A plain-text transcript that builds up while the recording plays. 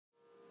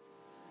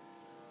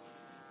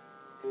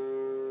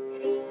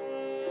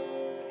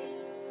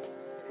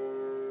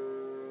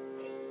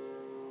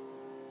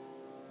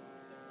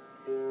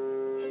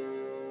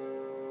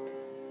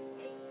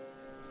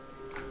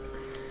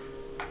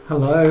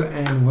Hello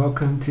and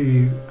welcome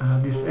to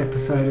this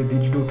episode of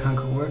Digital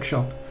Thangka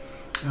Workshop.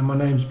 My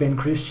name is Ben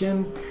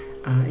Christian.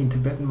 In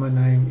Tibetan my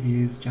name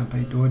is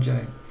Jampe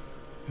Dorje.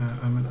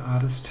 I'm an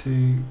artist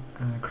who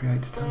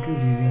creates thangkas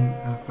using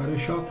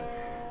Photoshop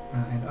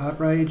and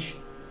Artrage,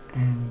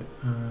 and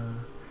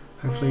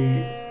hopefully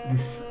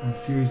this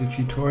series of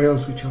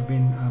tutorials which I've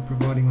been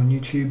providing on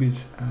YouTube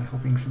is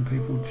helping some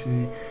people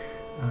to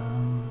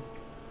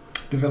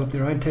develop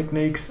their own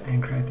techniques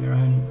and create their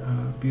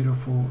own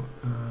beautiful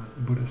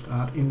Buddhist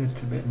art in the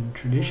Tibetan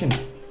tradition.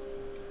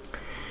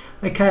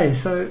 Okay,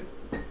 so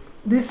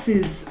this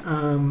is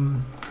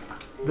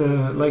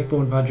the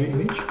lake-born Vajra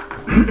image,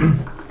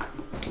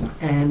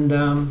 and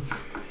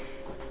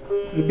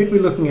the bit we're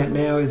looking at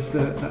now is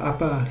the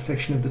upper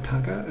section of the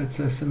thangka. It's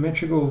a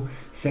symmetrical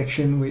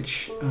section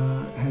which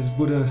has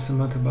Buddha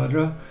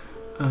Samantabhadra,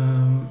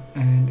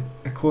 and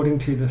according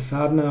to the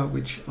sadhana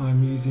which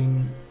I'm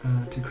using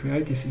to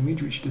create this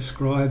image, which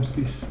describes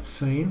this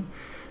scene,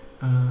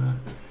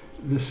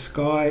 the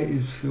sky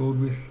is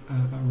filled with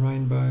a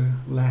rainbow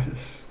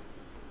lattice,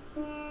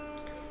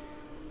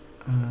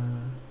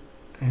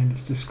 and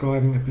it's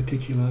describing a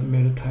particular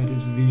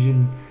meditator's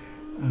vision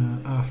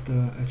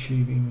after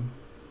achieving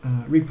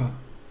Rigpa.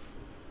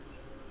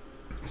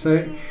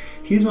 So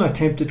here's my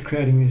attempt at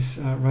creating this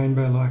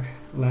rainbow-like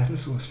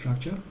lattice or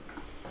structure.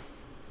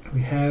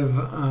 We have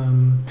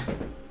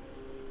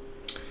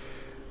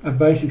a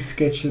basic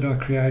sketch that I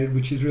created,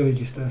 which is really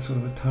just a sort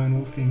of a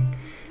tonal thing,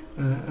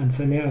 and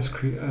so now it's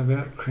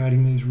about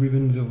creating these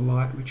ribbons of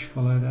light which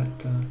follow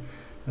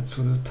that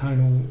sort of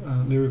tonal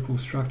lyrical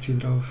structure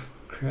that I've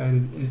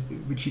created,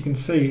 which you can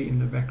see in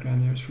the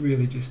background there. It's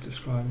really just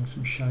describing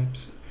some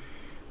shapes,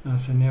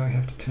 so now we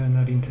have to turn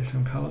that into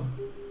some colour.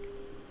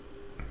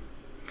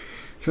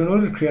 So in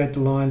order to create the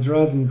lines,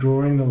 rather than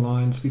drawing the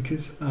lines,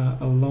 because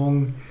a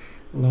long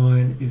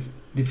line is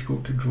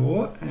difficult to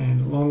draw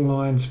and long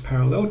lines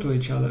parallel to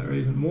each other are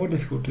even more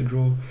difficult to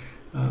draw,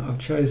 I've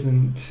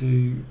chosen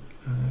to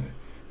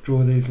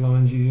draw these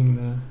lines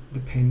using the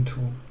pen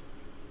tool.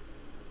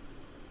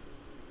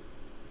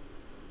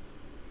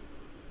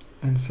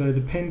 And so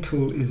the pen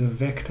tool is a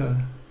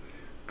vector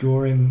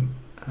drawing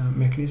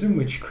mechanism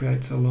which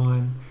creates a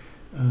line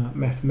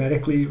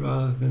mathematically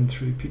rather than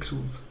through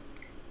pixels,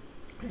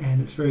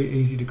 and it's very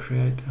easy to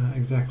create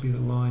exactly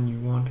the line you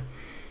want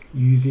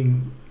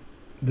using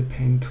the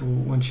pen tool.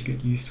 Once you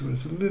get used to it,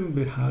 it's a little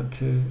bit hard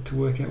to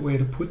work out where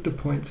to put the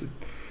points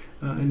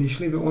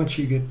initially, but once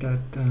you get that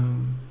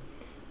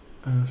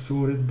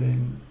sorted,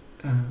 then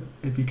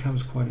it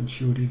becomes quite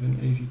intuitive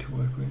and easy to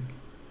work with.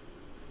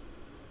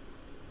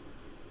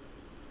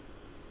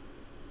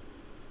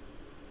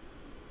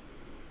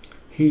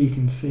 Here you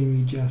can see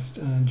me just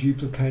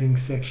duplicating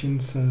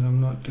sections so that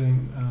I'm not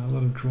doing a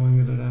lot of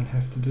drawing that I don't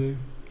have to do.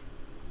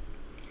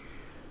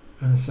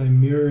 So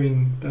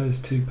mirroring those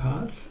two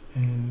parts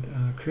and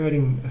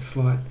creating a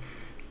slight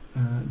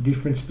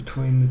difference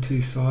between the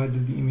two sides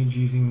of the image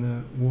using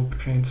the warp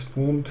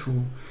transform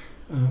tool,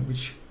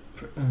 which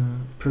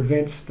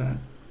prevents that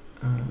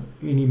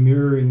any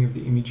mirroring of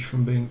the image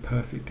from being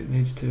perfect. It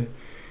needs to,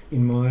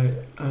 in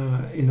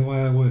the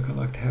way I work, I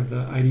like to have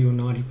the 80 or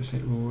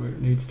 90% rule, where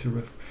it needs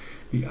to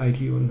be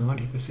 80 or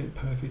 90%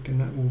 perfect,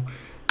 and that will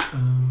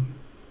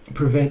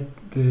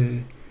prevent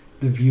the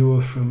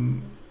viewer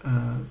from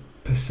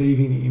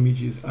perceiving the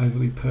image as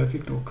overly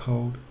perfect or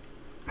cold.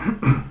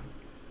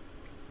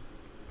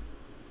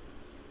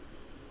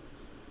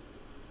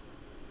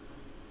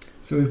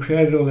 So we've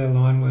created all our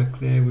line work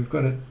there. We've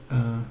got it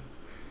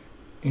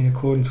in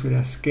accordance with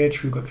our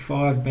sketch. We've got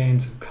 5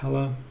 bands of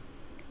colour,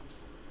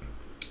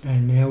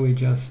 and now we're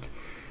just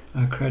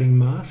creating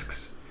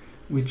masks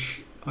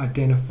which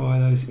identify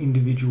those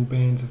individual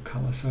bands of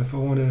colour. So if I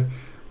want to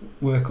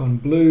work on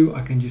blue,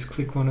 I can just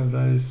click one of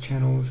those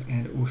channels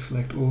and it will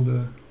select all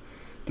the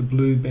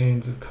blue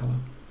bands of colour.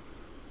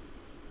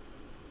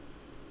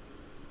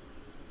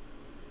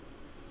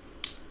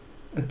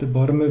 At the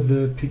bottom of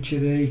the picture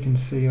there, you can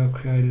see I've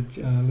created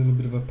a little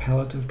bit of a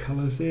palette of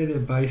colours there. They're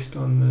based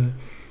on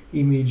the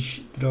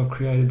image that I've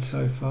created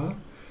so far.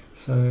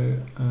 So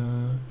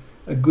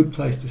a good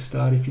place to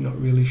start if you're not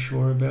really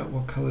sure about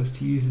what colours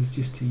to use is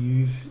just to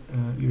use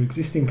your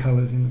existing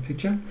colours in the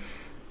picture,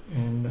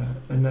 and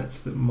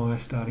that's my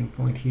starting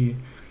point here.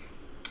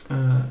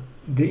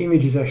 The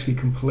image is actually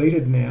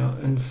completed now,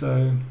 and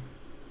so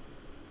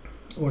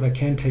what I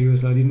can tell you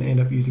is I didn't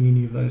end up using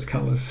any of those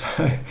colours.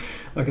 So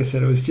like I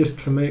said, it was just,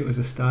 for me, it was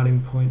a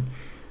starting point,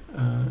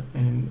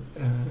 and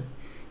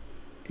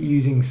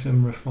using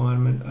some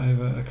refinement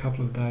over a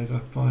couple of days, I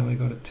finally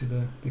got it to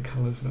the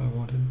colours that I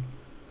wanted.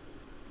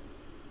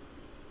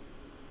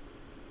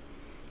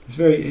 It's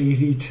very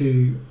easy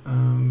to,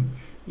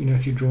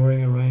 if you're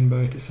drawing a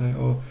rainbow, to say,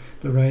 oh,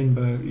 the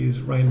rainbow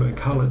is rainbow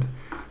coloured.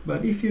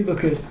 But if you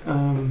look at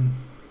some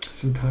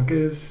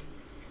thangkas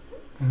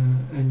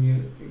and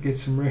you get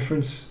some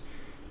reference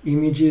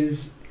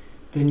images,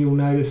 then you'll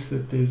notice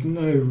that there's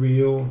no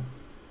real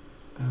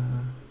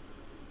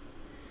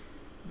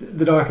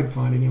that I could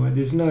find anyway,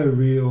 there's no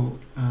real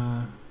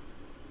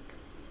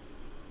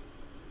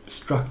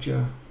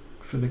structure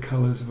for the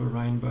colours of a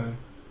rainbow.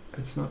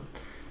 It's not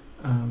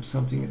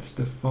something that's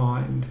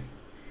defined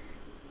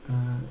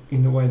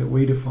in the way that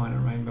we define a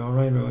rainbow. A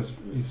rainbow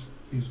is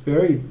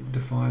very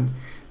defined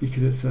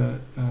because it's a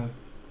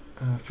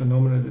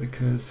phenomena that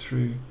occurs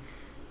through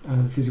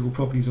the physical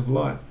properties of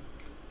light,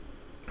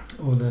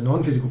 or the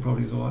non-physical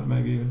properties of light,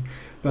 maybe even.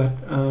 But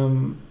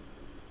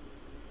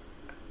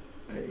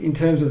in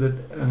terms of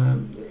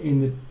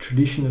in the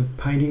tradition of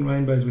painting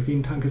rainbows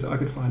within Thangkas, I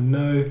could find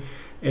no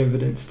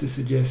evidence to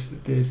suggest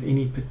that there's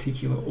any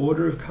particular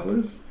order of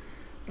colours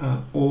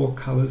or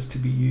colours to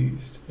be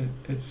used.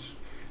 It's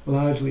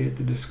largely at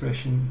the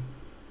discretion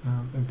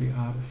of the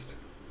artist.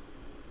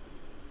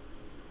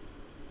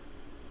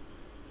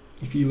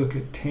 If you look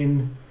at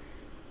 10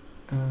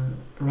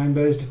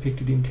 rainbows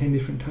depicted in 10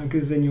 different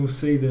Thangkas, then you'll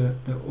see the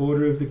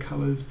order of the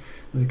colours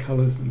and the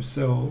colours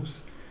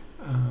themselves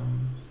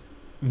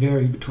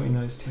vary between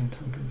those 10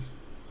 Thangkas.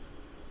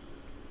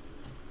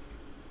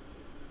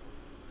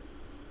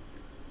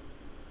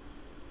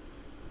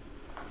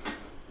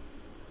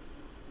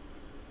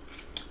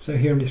 So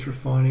here I'm just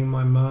refining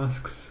my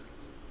masks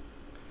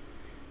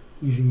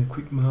using the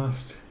quick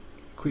mask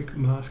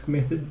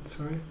method.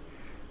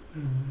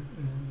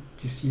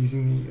 Just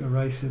using the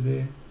eraser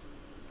there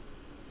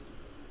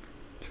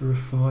to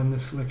refine the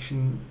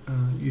selection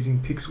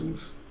using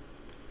pixels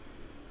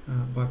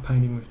by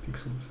painting with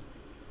pixels.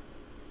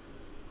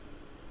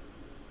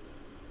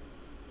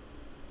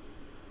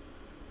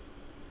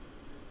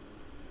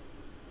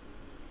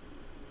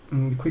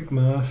 And the quick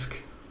mask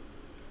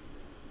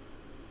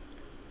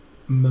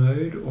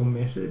mode or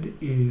method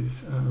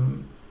is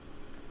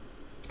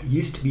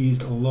used to be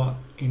used a lot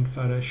in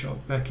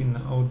Photoshop back in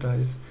the old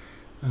days.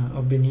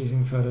 I've been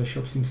using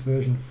Photoshop since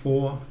version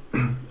 4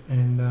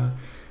 and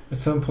at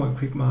some point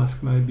quick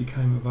mask mode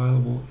became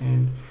available,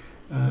 and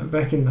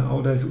back in the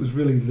old days it was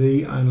really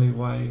the only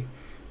way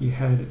you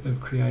had of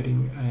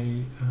creating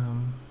a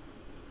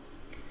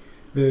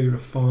very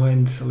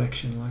refined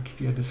selection. Like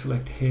if you had to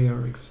select hair,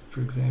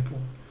 for example,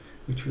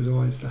 which was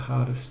always the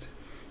hardest.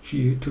 If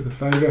you took a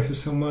photograph of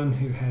someone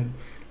who had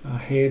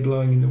hair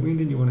blowing in the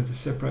wind and you wanted to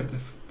separate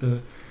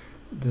the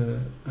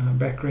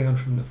background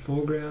from the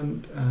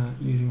foreground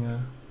using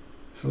a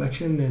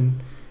selection,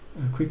 then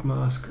quick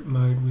mask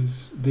mode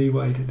was the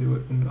way to do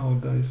it in the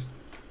old days.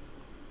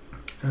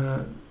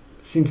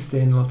 Since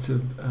then, lots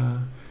of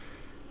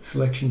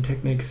selection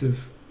techniques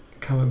have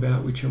come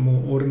about which are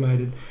more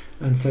automated,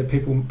 and so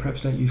people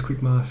perhaps don't use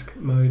quick mask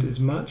mode as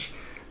much,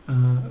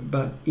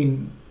 but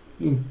in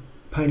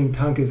painting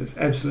Thangkas it's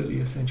absolutely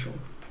essential.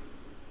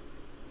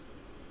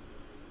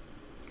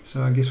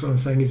 So I guess what I'm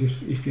saying is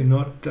if you're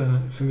not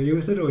familiar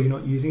with it or you're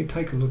not using it,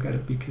 take a look at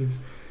it, because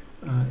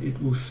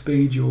it will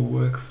speed your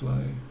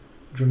workflow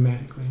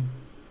dramatically.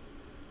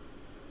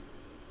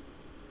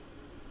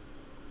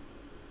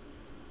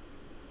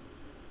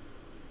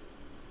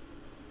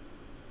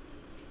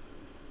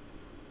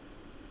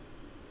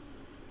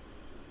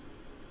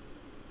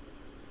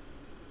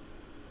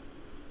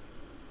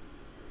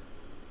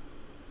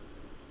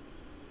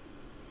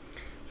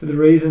 So the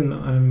reason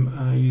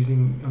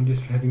I'm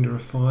just having to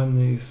refine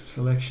these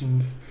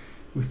selections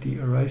with the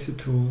eraser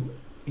tool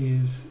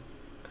is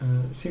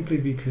simply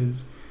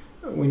because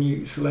when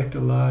you select a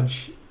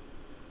large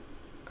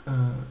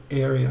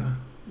area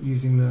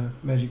using the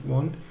magic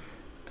wand,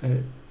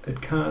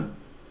 it can't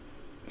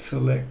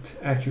select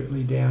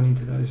accurately down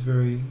into those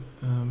very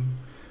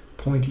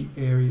pointy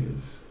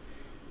areas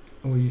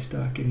where you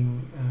start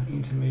getting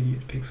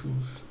intermediate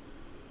pixels.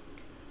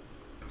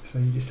 So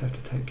you just have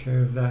to take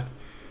care of that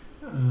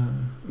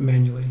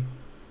manually,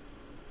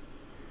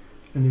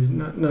 and there's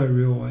no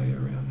real way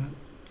around that.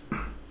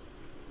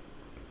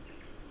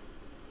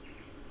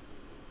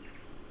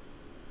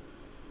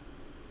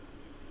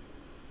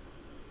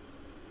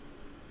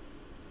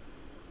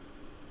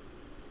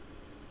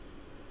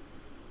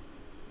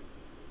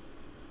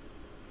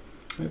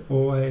 I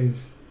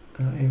always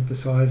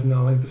emphasize, and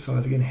I'll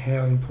emphasize again,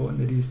 how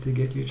important it is to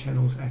get your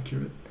channels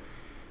accurate.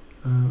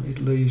 It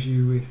leaves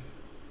you with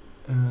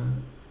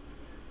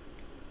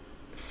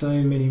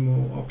so many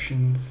more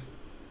options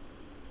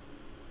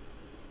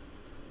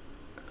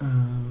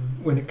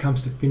when it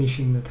comes to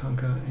finishing the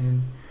Thangka,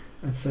 and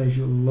it saves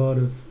you a lot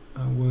of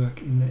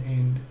work in the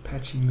end,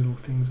 patching little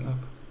things up.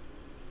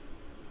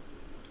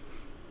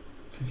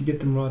 So if you get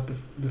them right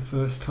the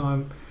first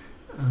time,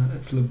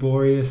 it's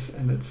laborious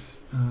and it's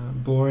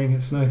boring,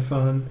 it's no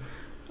fun,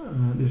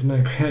 there's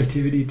no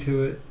creativity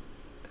to it,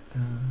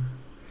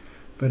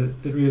 but it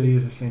really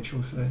is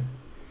essential. So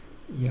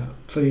yeah,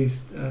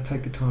 please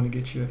take the time to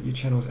get your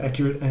channels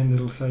accurate, and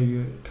it'll save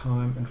you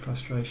time and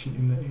frustration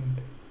in the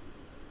end.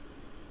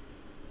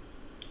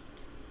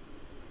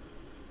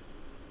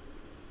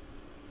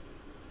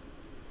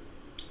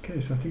 Okay,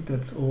 so I think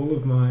that's all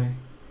of my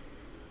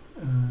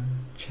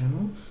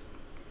channels.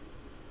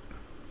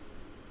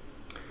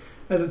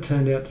 As it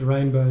turned out, the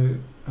rainbow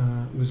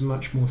was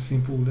much more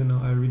simple than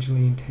I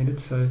originally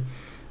intended, so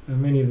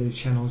many of these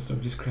channels that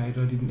I've just created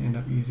I didn't end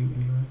up using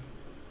anyway.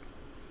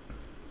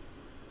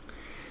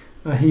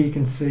 Here you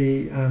can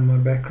see my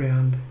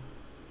background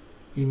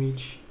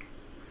image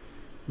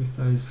with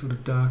those sort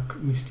of dark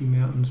misty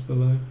mountains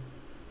below.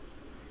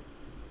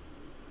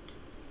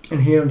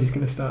 And here I'm just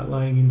going to start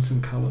laying in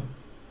some colour.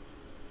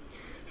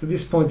 So at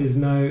this point there's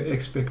no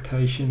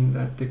expectation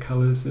that the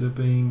colours that are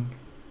being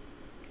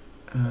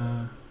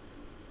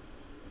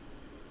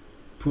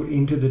put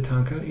into the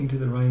Thangka, into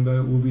the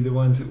rainbow, will be the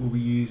ones that will be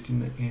used in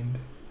the end.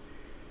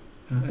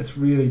 It's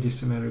really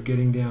just a matter of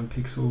getting down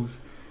pixels,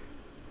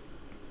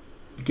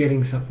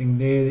 getting something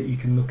there that you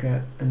can look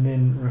at, and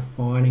then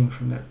refining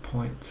from that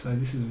point. So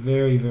this is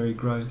very, very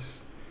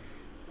gross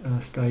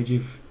stage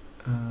of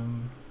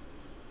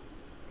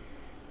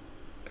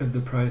the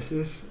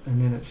process,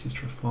 and then it's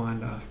just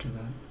refined after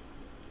that.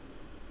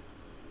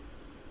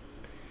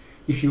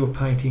 If you're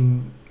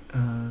painting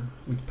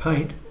with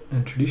paint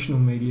and traditional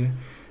media,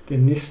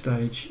 then this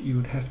stage you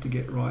would have to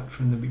get right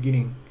from the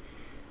beginning,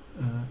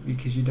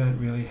 because you don't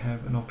really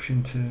have an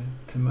option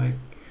to make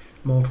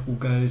multiple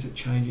goes at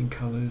changing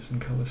colours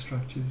and colour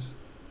structures.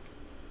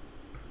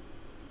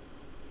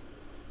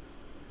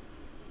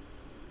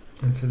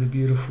 And so the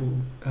beautiful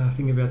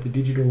thing about the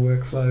digital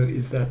workflow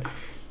is that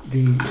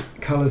the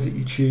colours that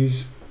you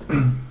choose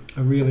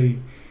are really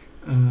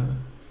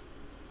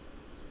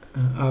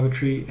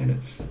arbitrary, and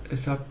it's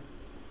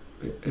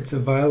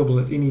available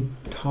at any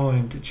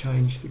time to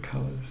change the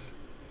colours.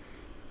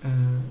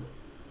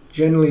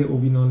 Generally it will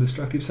be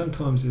non-destructive.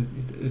 Sometimes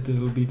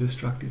it'll be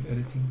destructive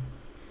editing,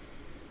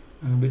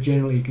 but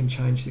generally you can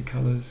change the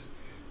colours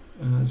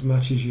as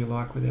much as you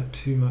like without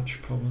too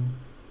much problem.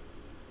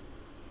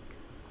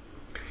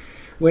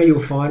 Where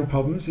you'll find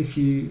problems, if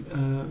you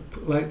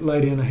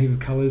lay down a heap of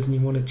colours and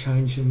you want to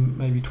change them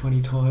maybe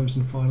 20 times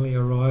and finally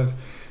arrive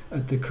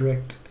at the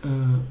correct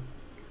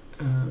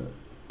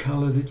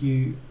colour that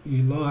you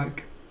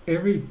like,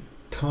 every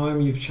time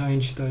you've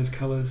changed those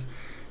colours,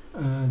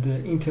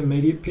 the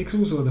intermediate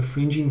pixels or the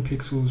fringing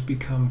pixels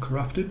become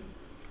corrupted,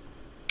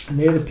 and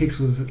they're the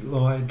pixels that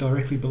lie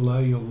directly below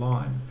your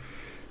line.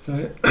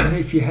 So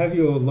if you have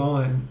your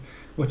line,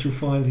 what you'll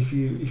find is if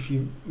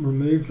you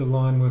remove the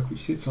line work which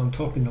sits on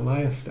top in the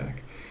layer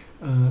stack,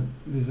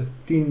 there's a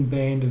thin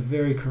band of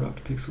very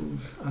corrupt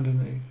pixels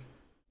underneath.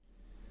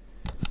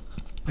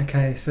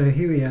 Okay, so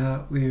here we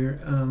are. We're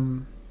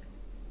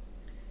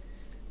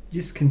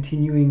just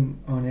continuing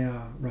on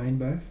our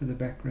rainbow for the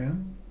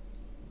background.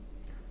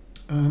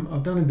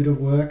 I've done a bit of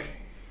work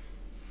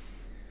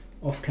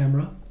off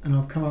camera, and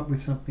I've come up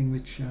with something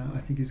which I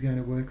think is going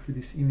to work for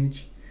this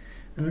image.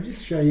 And I'll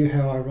just show you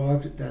how I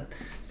arrived at that.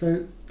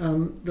 So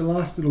the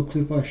last little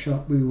clip I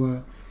shot, we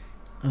were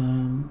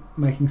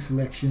making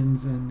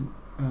selections and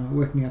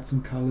working out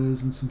some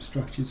colours and some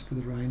structures for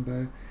the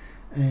rainbow.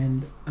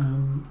 And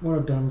what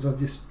I've done is I've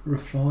just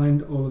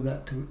refined all of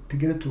that to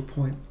get it to a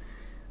point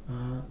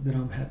that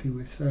I'm happy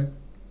with. So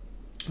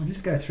I'll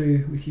just go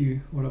through with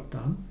you what I've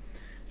done.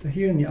 So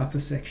here in the upper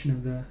section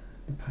of the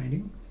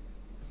painting,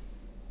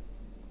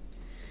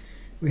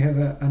 we have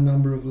a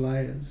number of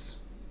layers.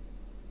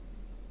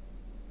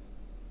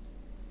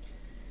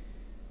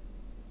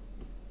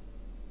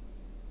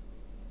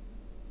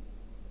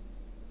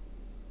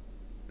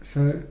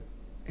 So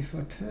if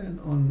I turn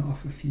on and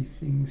off a few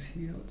things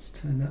here, let's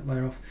turn that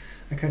layer off.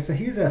 Okay, so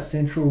here's our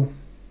central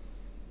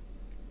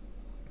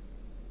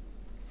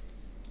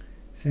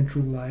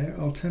layer.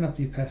 I'll turn up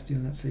the opacity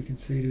on that so you can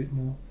see it a bit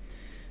more.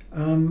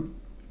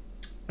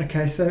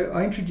 Okay, so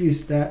I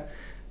introduced that,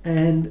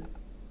 and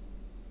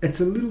it's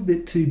a little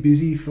bit too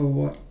busy for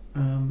what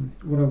I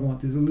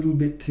want. There's a little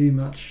bit too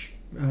much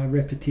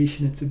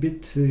repetition. It's a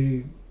bit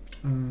too,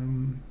 I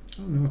don't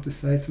know what to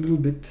say, it's a little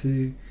bit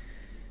too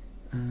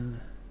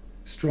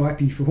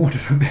stripy, for want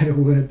of a better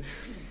word.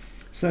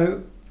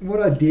 So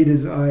what I did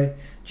is I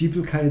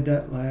duplicated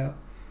that layer,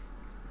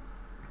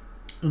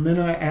 and then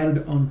I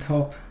added on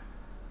top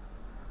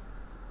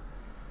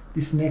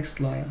this next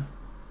layer,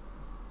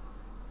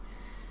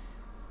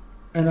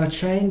 and I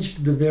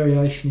changed the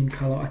variation in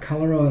colour. I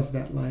colorized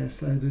that layer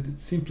so that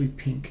it's simply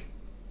pink,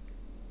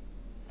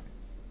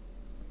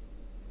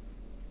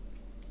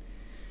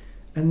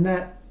 and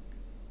that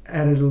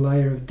added a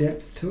layer of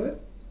depth to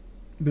it,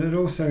 but it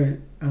also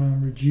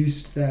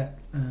reduced that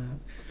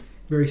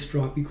very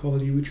stripy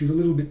quality, which was a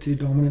little bit too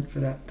dominant for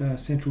that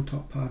central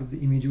top part of the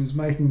image. It was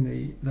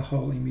making the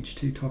whole image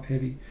too top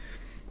heavy.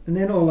 And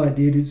then all I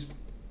did is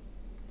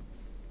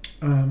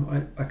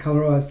I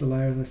colorized the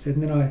layer, as I said,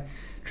 and then I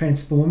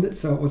transformed it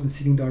so it wasn't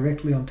sitting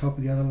directly on top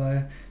of the other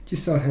layer,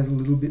 just so it has a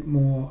little bit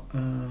more,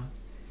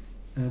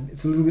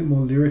 it's a little bit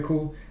more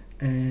lyrical,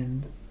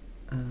 and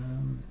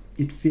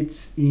it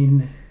fits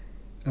in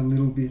a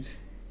little bit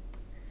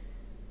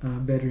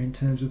better in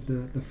terms of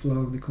the flow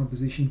of the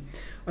composition.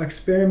 I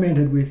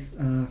experimented with,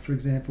 for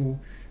example,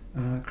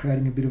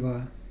 creating a bit of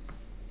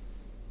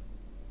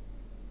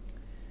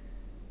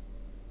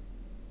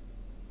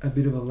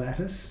a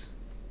lattice.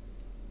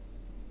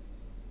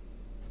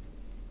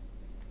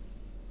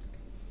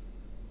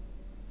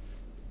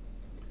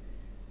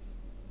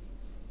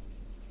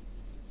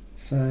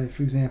 So,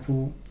 for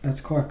example,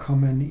 that's quite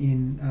common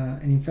and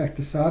in fact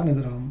the sadhana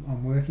that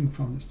I'm working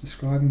from that's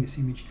describing this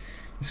image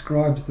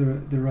describes the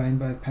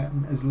rainbow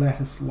pattern as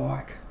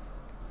lattice-like.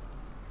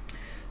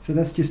 So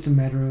that's just a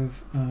matter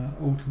of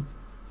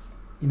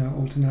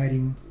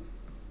alternating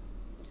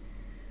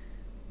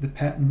the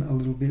pattern a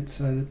little bit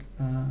so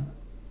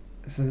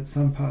that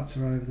some parts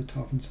are over the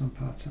top and some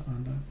parts are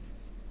under.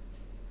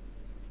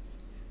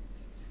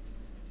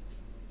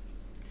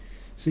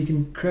 So you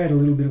can create a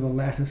little bit of a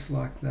lattice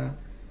like that.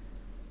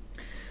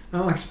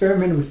 I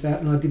experimented with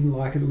that and I didn't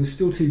like it. It was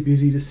still too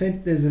busy.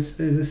 There's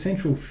a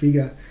central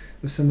figure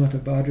of Samatha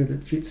Vajra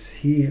that fits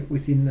here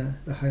within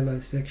the halo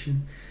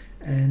section,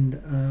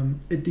 and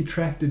it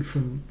detracted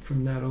from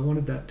that. I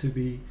wanted that to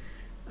be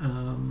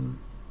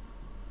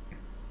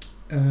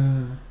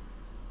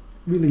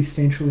really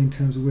central in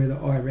terms of where the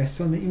eye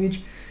rests on the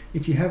image.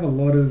 If you have a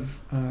lot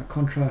of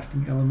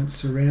contrasting elements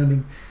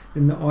surrounding,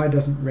 then the eye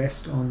doesn't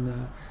rest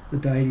on the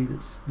deity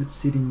that's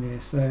sitting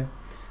there. So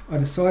I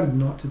decided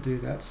not to do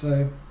that.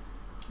 So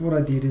what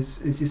I did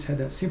is just had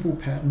that simple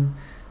pattern,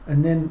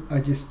 and then I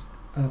just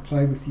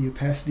played with the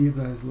opacity of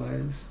those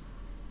layers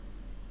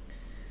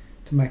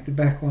to make the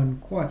back one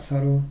quite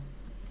subtle,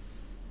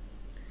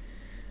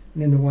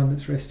 and then the one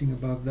that's resting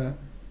above that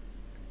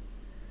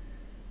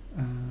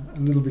a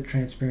little bit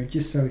transparent,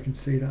 just so we can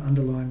see the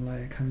underlying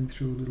layer coming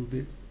through a little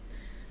bit.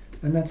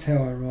 And that's how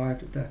I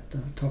arrived at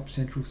that top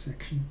central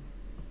section.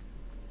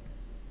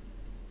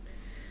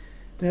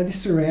 Now this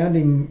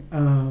surrounding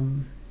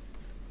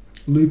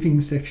looping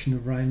section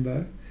of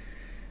rainbow,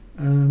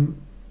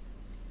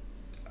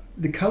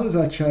 the colours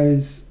I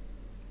chose,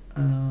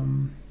 I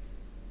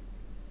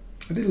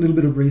did a little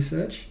bit of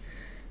research,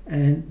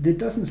 and there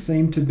doesn't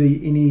seem to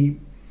be any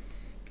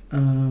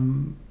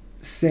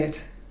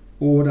set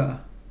order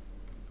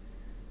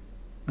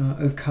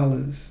of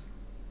colours.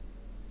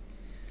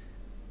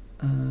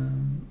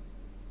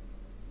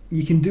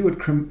 You can do it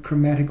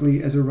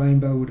chromatically as a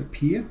rainbow would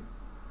appear,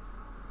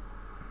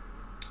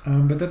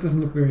 but that doesn't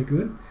look very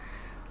good.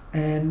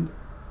 And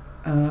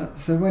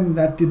so when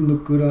that didn't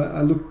look good,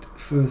 I looked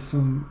for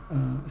some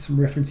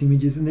reference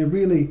images, and they're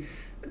really,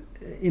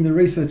 in the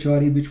research I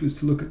did, which was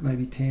to look at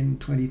maybe 10,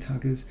 20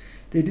 thangkas,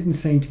 there didn't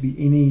seem to be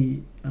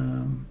any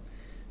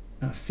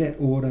set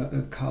order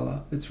of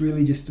colour. It's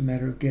really just a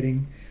matter of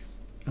getting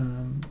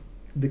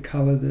the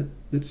colour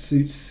that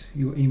suits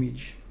your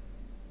image.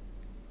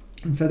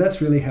 And so that's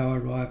really how I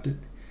arrived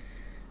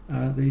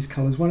at these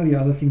colours. One of the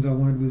other things I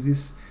wanted was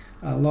this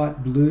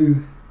light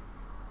blue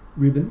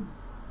ribbon.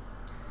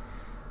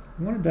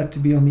 I wanted that to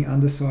be on the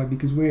underside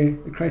because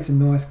it creates a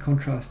nice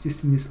contrast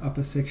just in this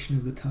upper section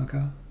of the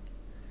thangka.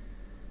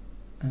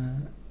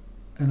 And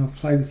I've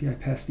played with the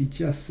opacity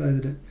just so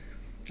that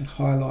it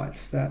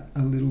highlights that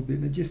a little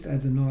bit. It just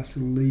adds a nice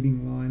little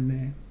leading line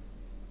there.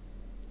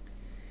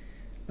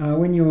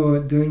 When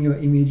you're doing your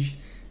image,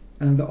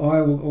 the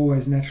eye will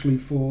always naturally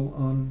fall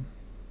on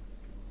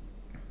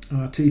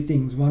two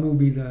things. One will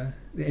be the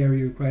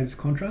area of greatest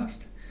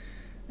contrast,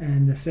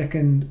 and the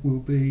second will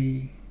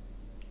be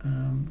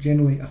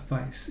generally a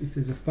face. If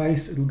there's a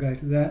face, it'll go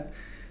to that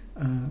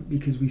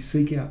because we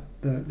seek out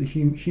the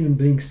human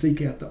beings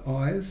seek out the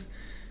eyes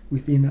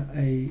within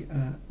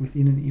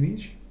an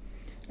image,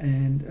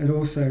 and it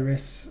also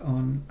rests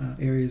on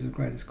areas of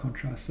greatest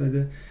contrast.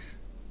 So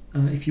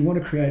if you want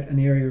to create an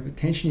area of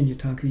attention in your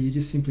thangka, you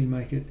just simply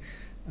make it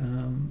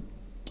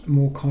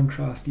more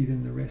contrasty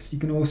than the rest. You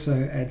can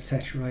also add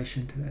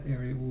saturation to that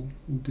area. Will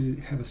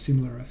have a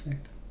similar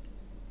effect.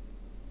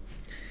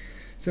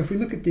 So if we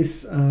look at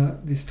this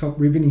top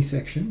ribbony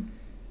section,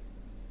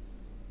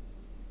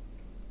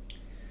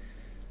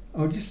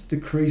 I'll just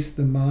decrease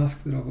the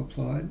mask that I've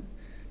applied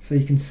so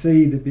you can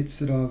see the bits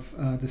that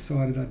I've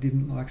decided I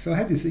didn't like. So I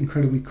had this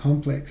incredibly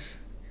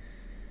complex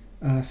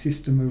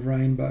system of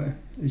rainbow,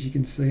 as you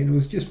can see, and it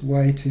was just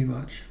way too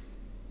much.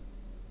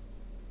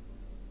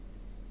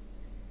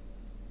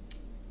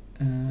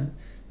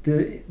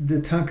 The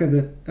thangka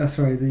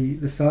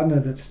the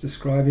sadhana that's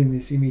describing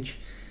this image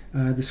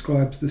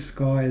describes the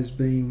sky as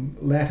being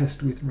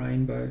latticed with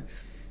rainbow,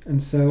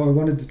 and so I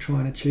wanted to try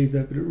and achieve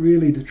that, but it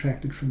really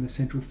detracted from the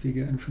central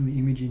figure and from the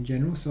image in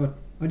general. So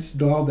I just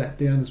dialed that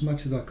down as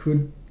much as I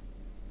could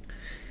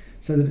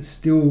so that it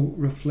still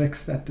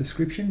reflects that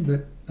description,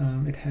 but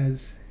it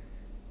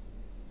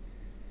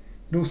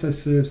also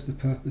serves the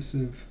purpose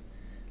of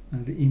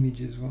the image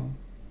as well.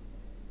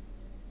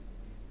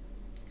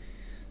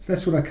 So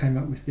that's what I came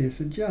up with there.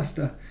 So just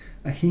a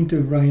hint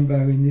of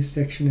rainbow in this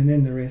section, and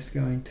then the rest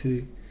going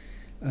to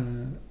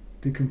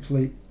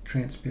complete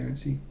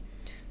transparency,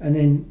 and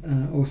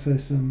then also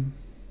some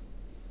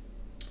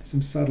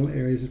subtle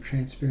areas of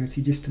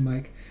transparency just to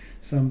make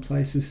some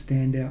places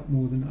stand out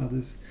more than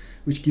others,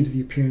 which gives the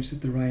appearance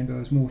that the rainbow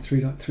is more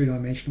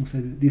three-dimensional, so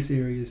that this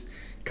area is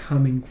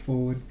coming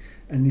forward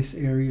and this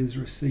area is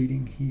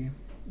receding here.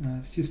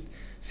 It's just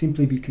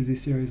simply because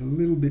this area is a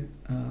little bit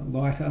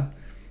lighter,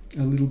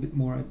 a little bit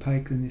more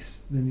opaque than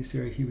this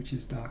area here, which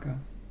is darker.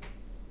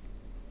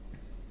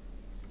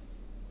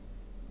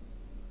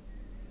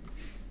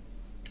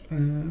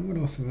 What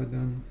else have I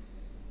done?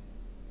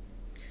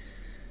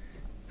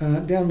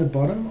 down the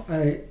bottom,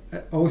 I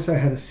also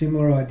had a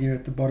similar idea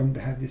at the bottom to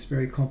have this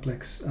very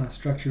complex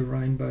structure of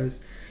rainbows,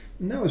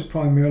 and that was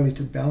primarily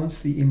to balance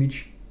the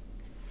image,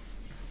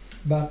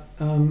 but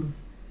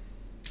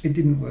it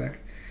didn't work.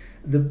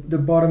 The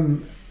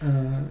bottom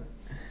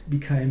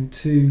became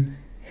too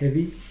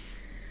heavy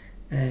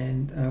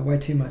and way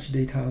too much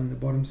detail in the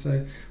bottom,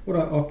 so what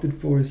I opted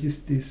for is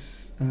just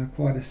this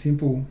quite a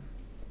simple,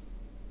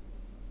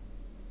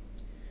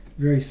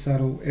 very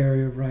subtle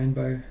area of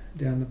rainbow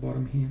down the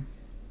bottom here.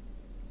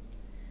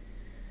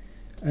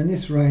 And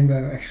this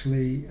rainbow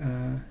actually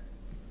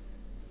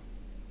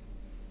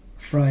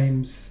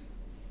frames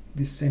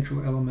this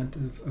central element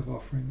of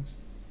offerings.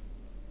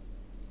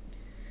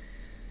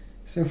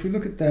 So if we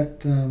look at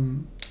that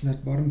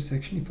bottom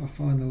section, if I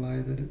find the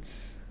layer that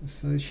it's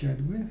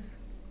associated with,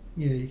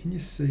 yeah, you can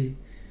just see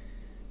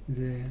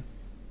there.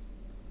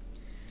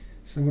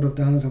 So what I've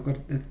done is I've got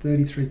it at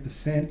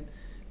 33%.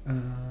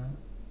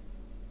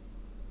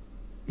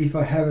 If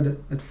I have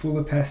it at full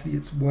opacity,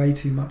 it's way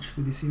too much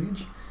for this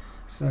image.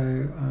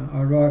 So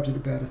I arrived at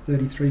about a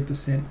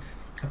 33%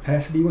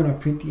 opacity. When I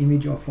print the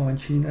image, I'll fine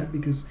tune that,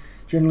 because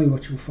generally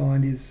what you'll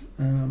find is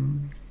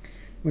when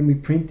we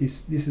print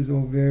this is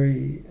all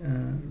very,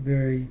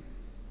 very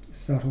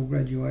subtle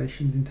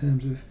graduations in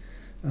terms of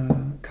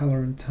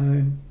colour and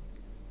tone,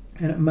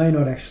 and it may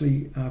not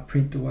actually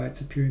print the way it's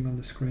appearing on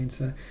the screen.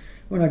 So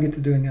when I get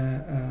to doing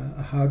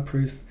a hard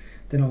proof,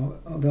 then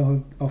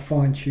I'll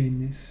fine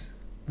tune this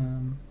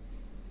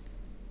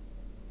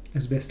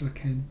as best I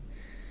can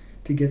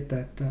to get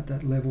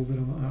that level that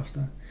I'm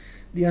after.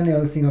 The only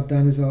other thing I've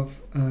done is I've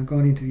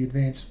gone into the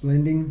advanced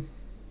blending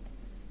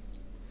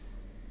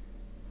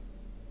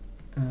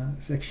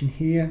section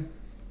here,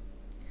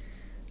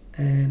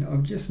 and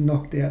I've just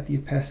knocked out the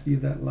opacity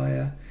of that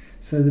layer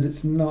so that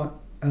it's not,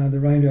 the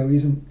rainbow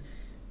isn't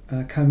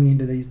coming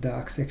into these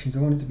dark sections. I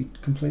want it to be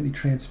completely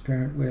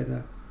transparent where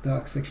the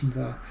dark sections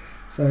are.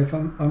 So if I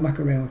muck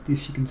around with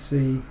this, you can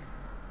see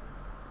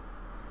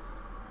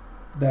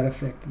that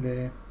effect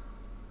there.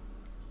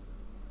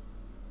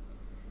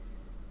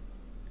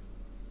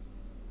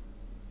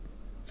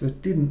 So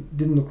it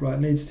didn't look right.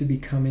 It needs to be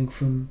coming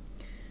from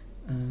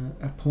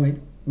a point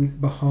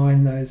with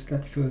behind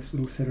that first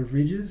little set of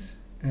ridges,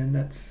 and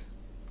that's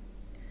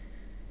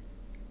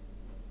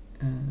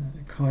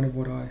kind of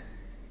what I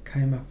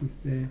came up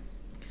with there.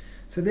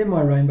 So they're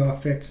my rainbow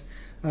effects.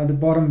 The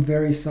bottom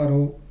very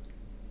subtle.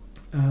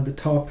 The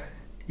top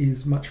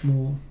is much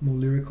more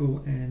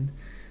lyrical and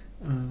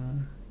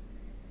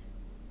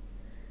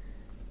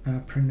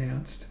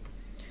pronounced.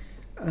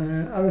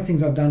 Other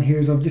things I've done here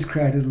is I've just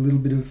created a little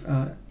bit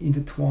of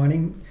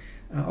intertwining.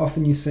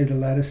 Often you see the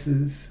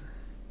lattices,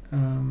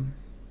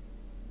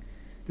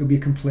 there'll be a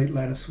complete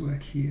lattice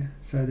work here,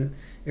 so that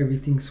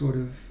everything sort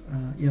of,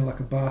 like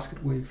a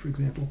basket weave, for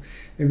example,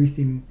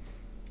 everything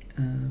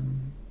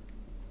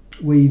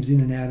weaves in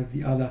and out of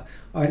the other.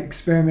 I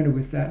experimented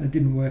with that and it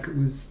didn't work. It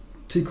was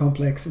too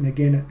complex, and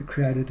again it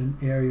created an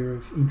area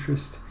of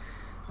interest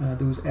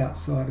that was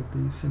outside of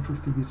these central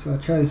figures. So I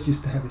chose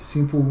just to have a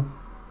simple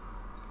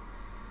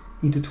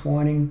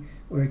intertwining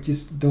where it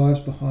just dives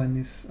behind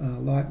this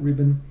light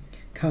ribbon,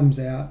 comes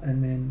out,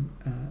 and then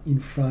in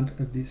front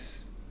of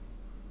this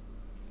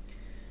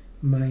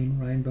main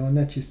rainbow, and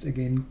that just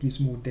again gives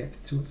more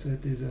depth to it, so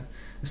that there's a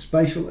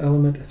spatial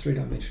element, a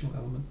three-dimensional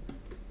element.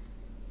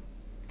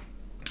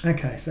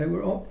 Okay,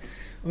 so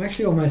I'm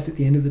actually almost at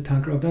the end of the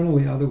Thangka. I've done all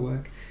the other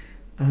work,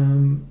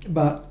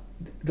 but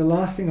the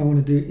last thing I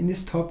want to do in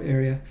this top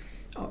area,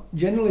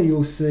 generally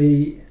you'll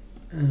see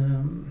if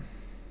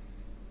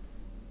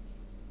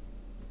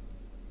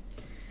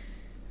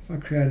I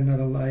create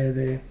another layer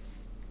there,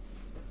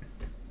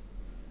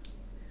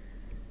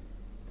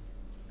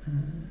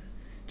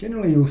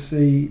 generally you'll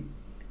see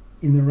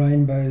in the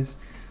rainbows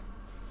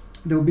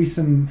there'll be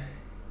some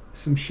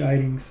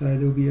shading, so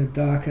there'll be a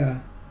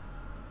darker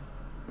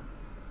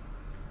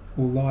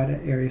or lighter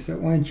area, so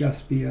it won't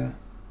just be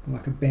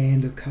like a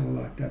band of colour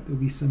like that. There'll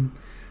be some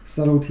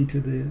subtlety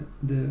to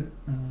the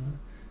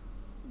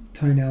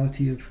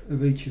tonality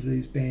of each of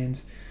these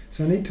bands,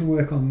 so I need to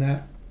work on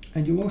that.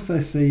 And you'll also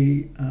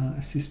see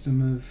a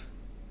system of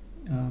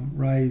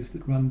rays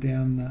that run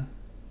down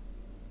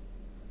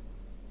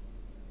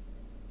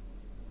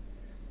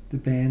the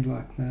band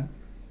like that.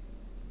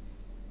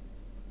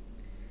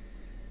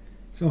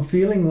 So I'm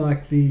feeling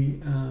like the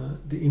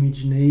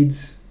image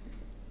needs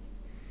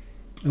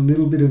a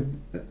little bit of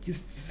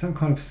just some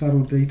kind of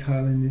subtle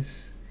detail in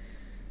this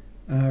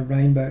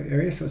rainbow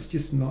area, so it's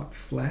just not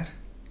flat.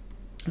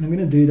 And I'm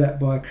going to do that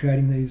by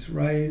creating these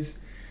rays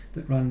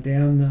that run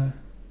down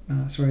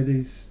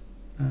these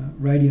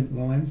radiant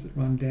lines that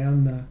run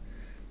down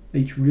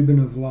each ribbon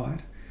of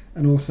light,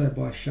 and also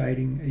by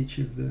shading each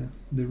of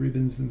the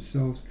ribbons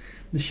themselves.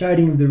 The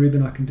shading of the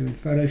ribbon I can do in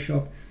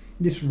Photoshop.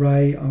 This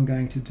ray I'm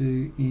going to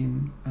do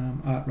in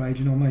Artrage,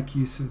 and I'll make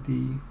use of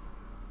the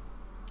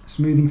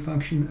smoothing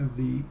function of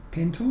the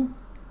pen tool,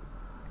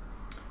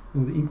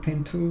 or the ink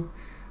pen tool,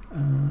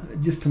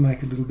 just to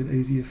make it a little bit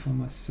easier for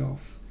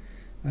myself.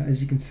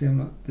 As you can see, I'm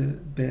not the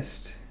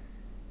best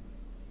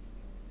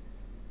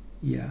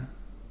yeah,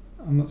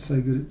 I'm not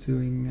so good at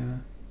doing,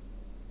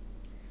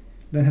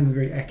 I don't have a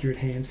very accurate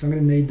hand, so I'm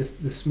going to need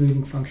the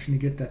smoothing function to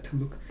get that to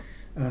look,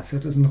 so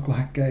it doesn't look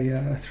like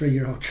a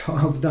 3-year-old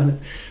child's done it.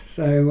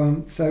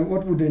 So so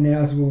what we'll do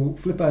now is we'll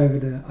flip over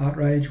to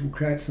Artrage, we'll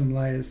create some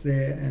layers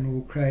there, and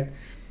we'll create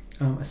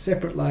a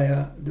separate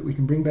layer that we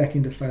can bring back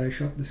into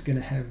Photoshop that's going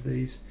to have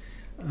these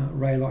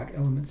ray-like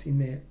elements in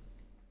there.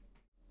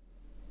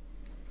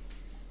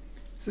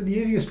 So the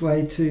easiest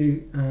way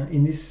to,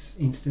 in this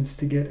instance,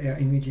 to get our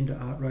image into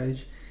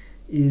Artrage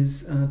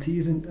is to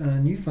use a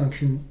new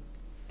function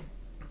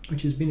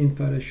which has been in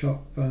Photoshop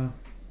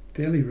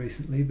fairly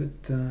recently,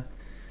 but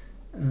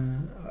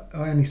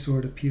I only saw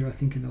it appear, I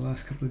think, in the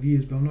last couple of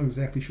years, but I'm not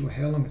exactly sure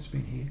how long it's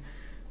been here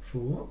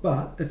for.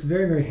 But it's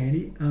very, very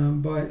handy.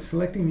 By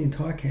selecting the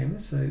entire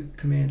canvas, so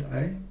Command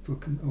A for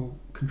or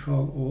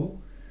Control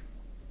All,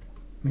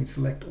 means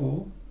select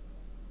all.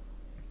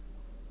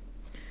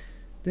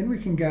 Then we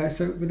can go,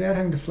 so without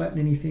having to flatten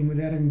anything,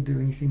 without having to do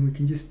anything, we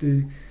can just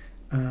do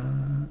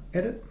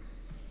Edit,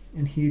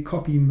 and here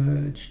Copy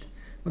Merged.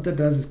 What that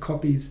does is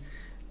copies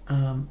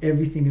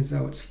everything as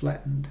though it's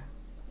flattened.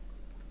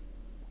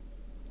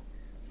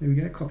 There we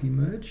go, Copy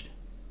Merged.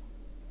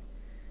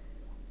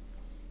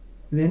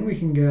 Then we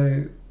can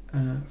go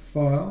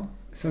File.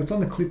 So it's on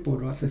the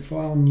clipboard, right? So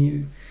File,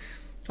 New.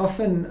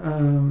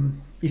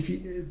 Often,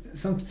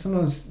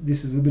 sometimes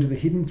this is a bit of a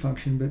hidden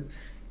function, but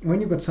when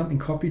you've got something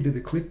copied to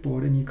the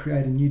clipboard and you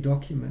create a new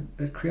document,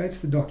 it creates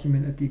the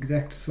document at the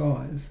exact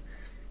size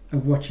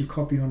of what you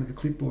copied onto the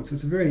clipboard. So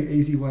it's a very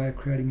easy way of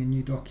creating a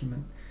new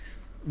document.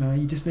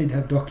 You just need to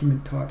have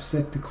document type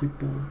set to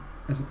clipboard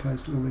as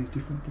opposed to all these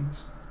different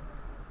things.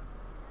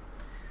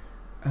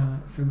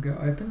 So we go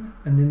Open,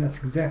 and then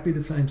that's exactly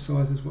the same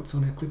size as what's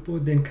on our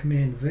clipboard. Then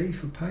Command V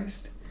for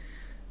paste,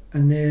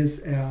 and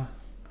there's our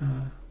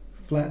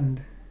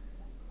flattened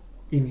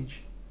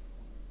image.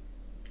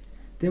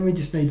 Then we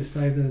just need to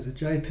save that as a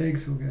JPEG,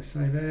 so we'll go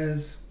Save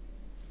As.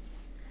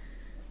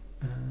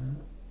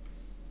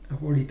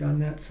 I've already done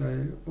that,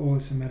 so all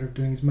it's a matter of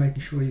doing is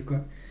making sure you've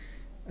got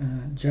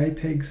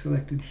JPEG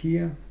selected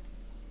here.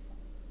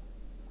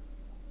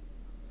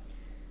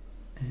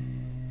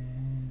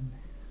 And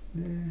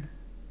there.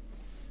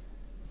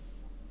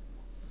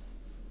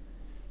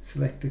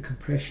 Select the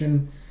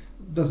compression,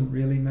 doesn't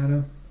really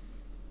matter,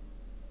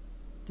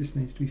 just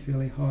needs to be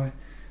fairly high.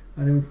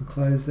 And then we can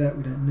close that,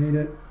 we don't need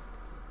it.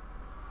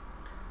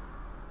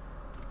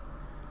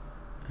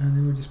 And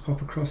then we'll just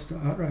pop across to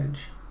Artrage.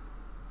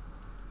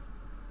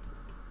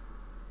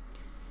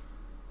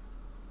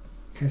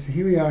 Okay, so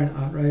here we are in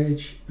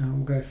Artrage. We'll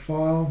go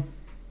File.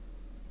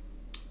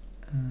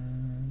 Where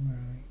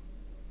are we?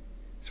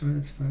 Sorry,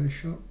 that's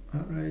Photoshop.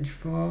 Artrage,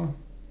 File.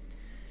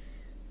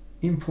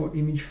 Import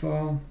image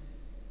file.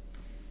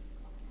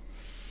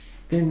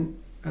 Then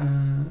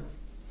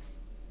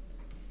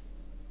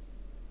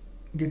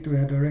get to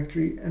our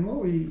directory, and what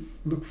we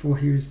look for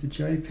here is the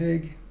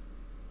JPEG.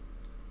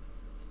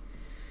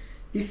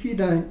 If you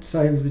don't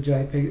save as a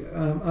JPEG,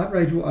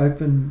 Artrage will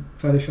open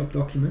Photoshop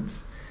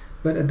documents,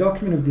 but a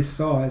document of this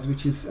size,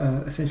 which is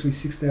essentially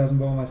 6,000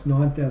 by almost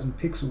 9,000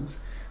 pixels,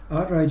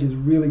 Artrage is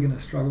really going to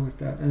struggle with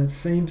that, and it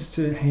seems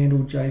to handle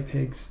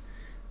JPEGs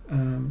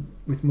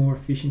with more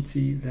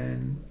efficiency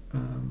than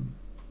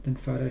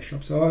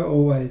Photoshop. So I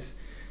always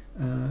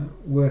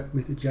work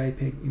with a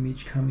JPEG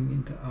image coming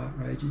into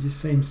Artrage. It just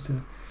seems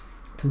to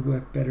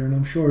work better, and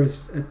I'm sure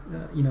as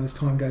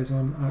time goes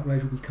on,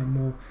 Artrage will become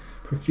more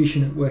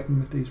proficient at working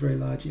with these very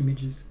large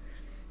images.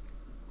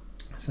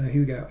 So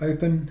here we go,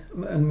 Open,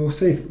 and we'll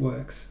see if it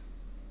works.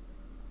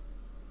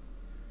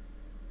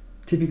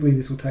 Typically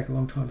this will take a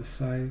long time to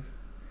save,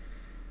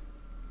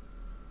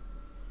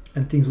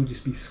 and things will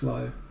just be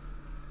slow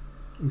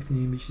with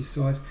an image this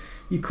size.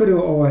 You could have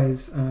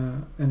always,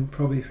 and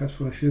probably perhaps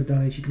what I should have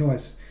done is you can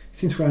always,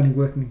 since we're only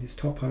working with this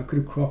top part, I could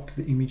have cropped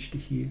the image to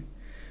here.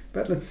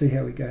 But let's see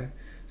how we go.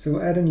 So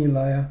we'll add a new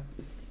layer.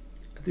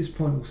 At this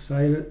point we'll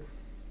save it.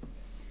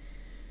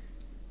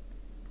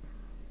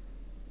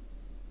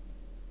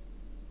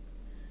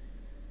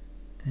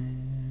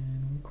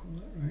 And we'll call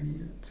that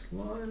Radiance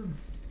Line.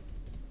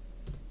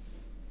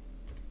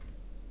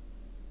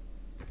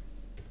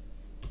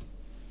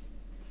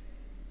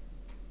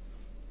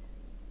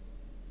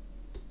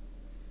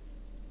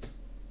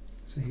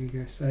 So here you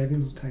go,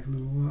 saving, it'll take a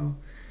little while.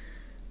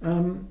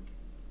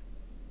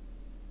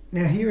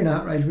 Now here in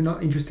Artrage, we're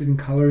not interested in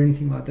color or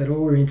anything like that.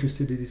 All we're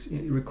interested in is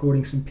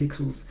recording some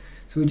pixels.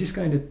 So we're just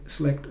going to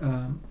select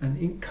an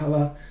ink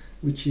color,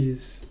 which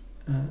is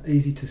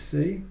easy to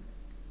see.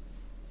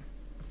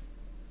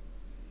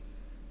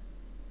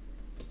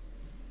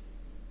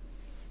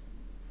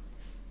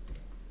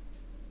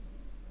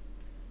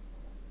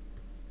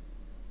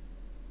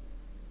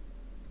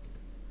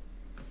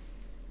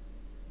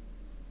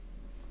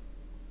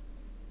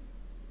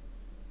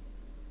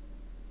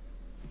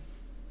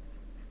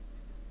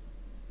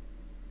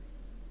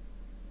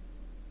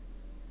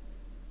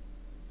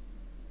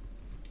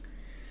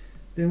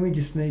 Then we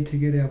just need to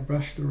get our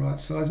brush the right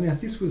size. Now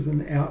if this was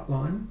an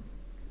outline,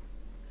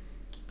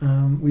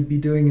 we'd be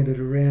doing it at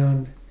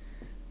around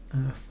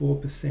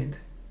 4%.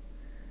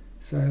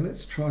 So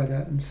let's try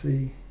that and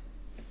see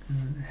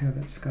how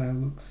that scale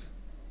looks.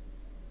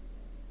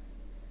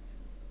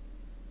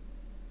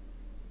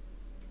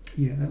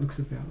 Yeah, that looks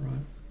about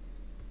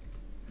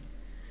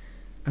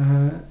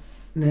right.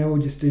 Now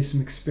we'll just do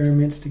some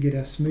experiments to get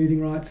our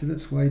smoothing right. So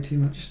that's way too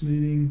much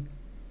smoothing.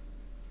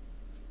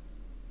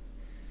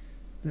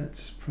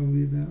 That's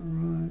probably about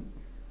right.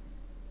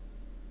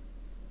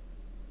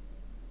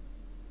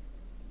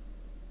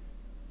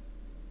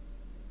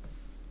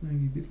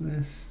 Maybe a bit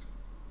less.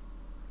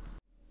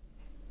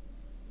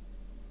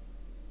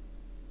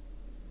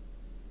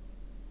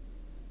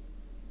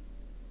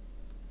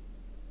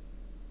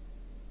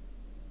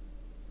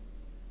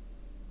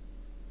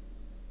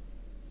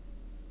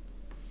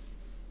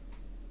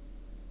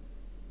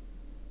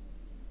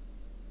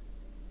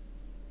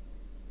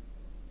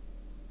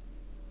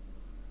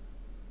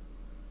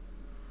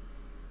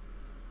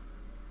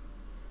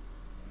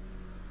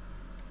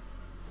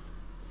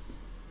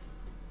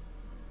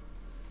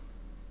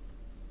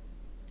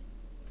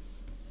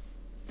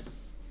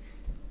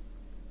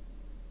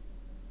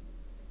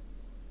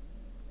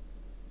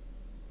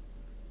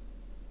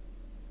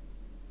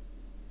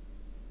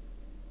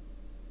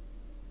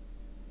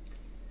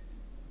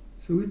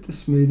 So with the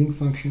smoothing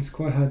function, it's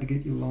quite hard to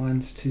get your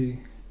lines to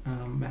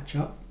match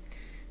up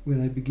where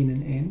they begin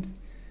and end.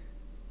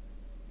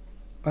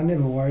 I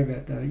never worry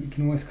about that. You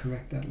can always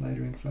correct that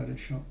later in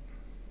Photoshop.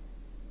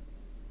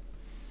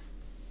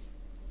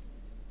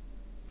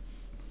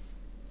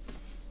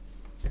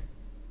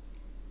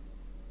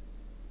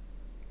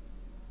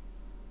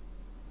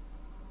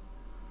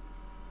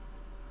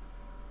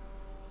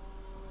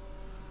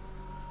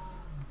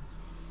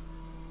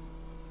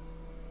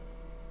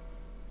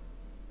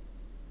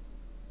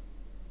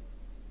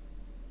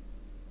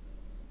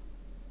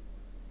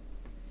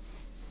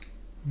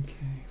 Okay.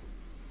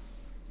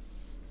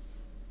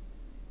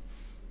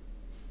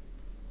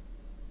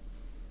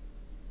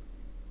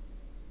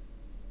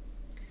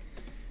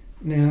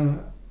 Now,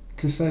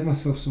 to save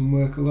myself some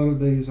work, a lot of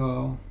these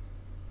I'll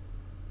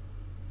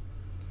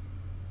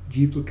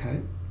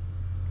duplicate.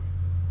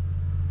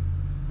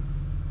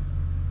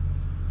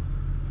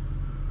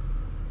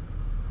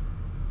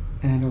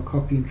 And I'll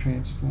copy and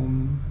transform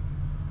them.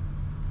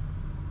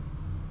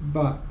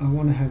 But I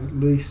want to have at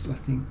least, I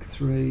think,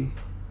 3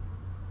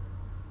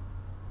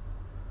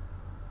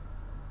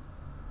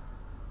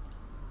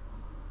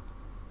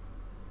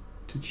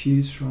 to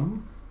choose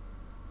from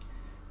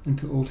and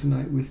to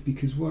alternate with,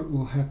 because what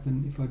will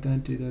happen if I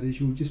don't do that is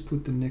you'll just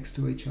put them next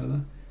to each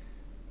other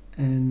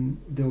and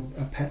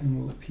a pattern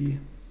will appear,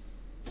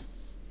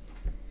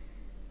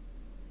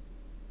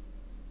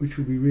 which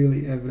will be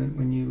really evident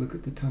when you look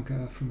at the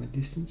Thangka from a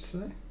distance,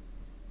 say.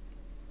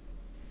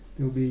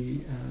 There'll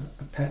be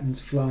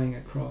patterns flowing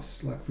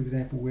across, like for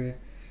example where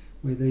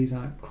these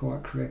aren't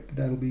quite correct,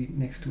 that'll be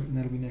next to it and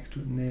that'll be next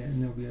to it and there,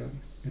 and there'll be a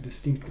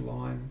distinct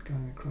line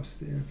going across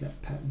there of that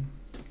pattern.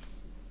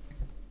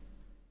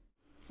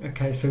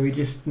 Okay, so we're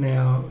just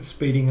now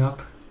speeding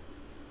up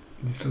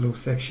this little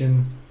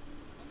section.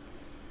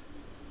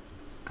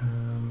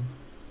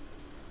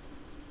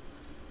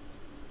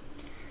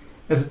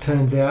 As it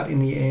turns out, in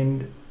the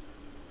end,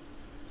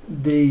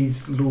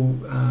 these little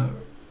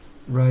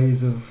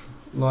rays of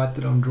light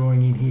that I'm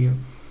drawing in here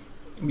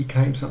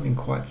became something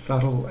quite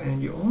subtle,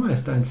 and you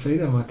almost don't see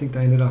them. I think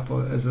they ended up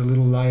as a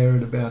little layer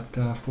at about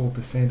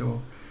 4%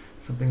 or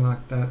something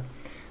like that.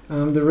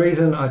 The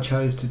reason I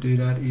chose to do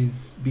that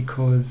is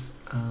because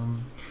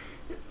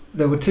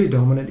they were too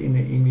dominant in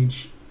the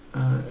image.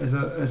 As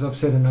I've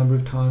said a number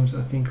of times,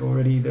 I think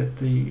already, that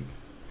the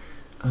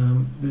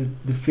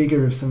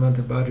figure of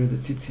Samantha Vajra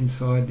that sits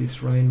inside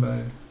this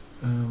rainbow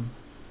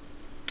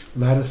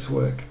lattice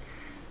work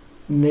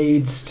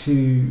needs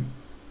to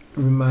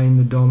remain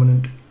the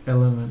dominant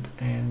element,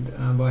 and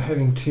by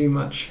having too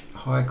much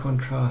high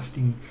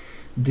contrasting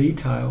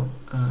detail,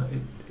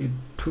 it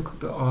took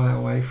the eye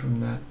away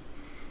from that.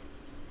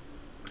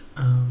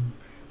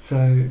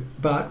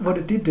 But what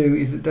it did do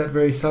is, at that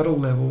very subtle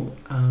level,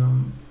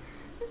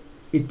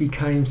 it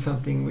became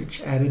something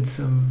which added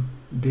some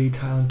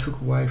detail and took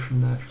away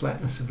from the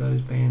flatness of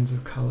those bands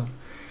of colour.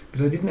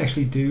 Because I didn't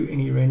actually do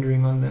any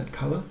rendering on that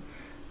colour.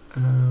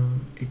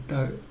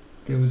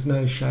 There was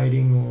no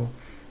shading or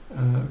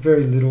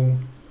very little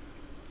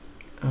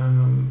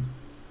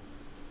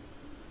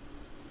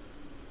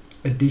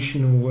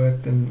additional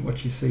work than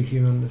what you see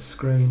here on the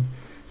screen.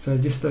 So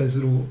just those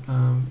little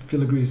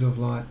filigrees of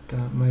light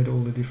made all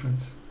the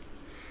difference.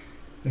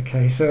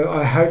 Okay, so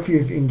I hope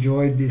you've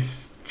enjoyed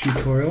this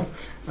tutorial.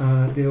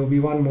 There will be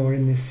one more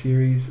in this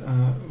series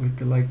with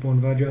the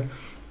Lake-born Vajra,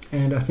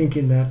 and I think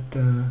in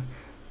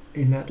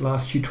that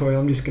last tutorial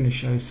I'm just going to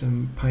show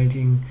some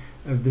painting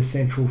of the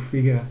central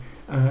figure.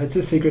 It's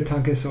a secret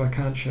Thangka, so I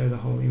can't show the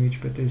whole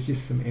image, but there's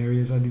just some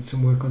areas. I did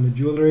some work on the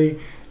jewellery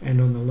and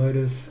on the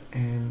lotus,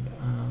 and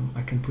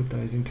I can put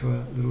those into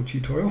a little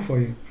tutorial for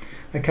you.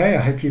 Okay, I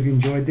hope you've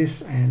enjoyed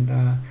this, and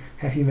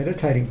happy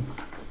meditating.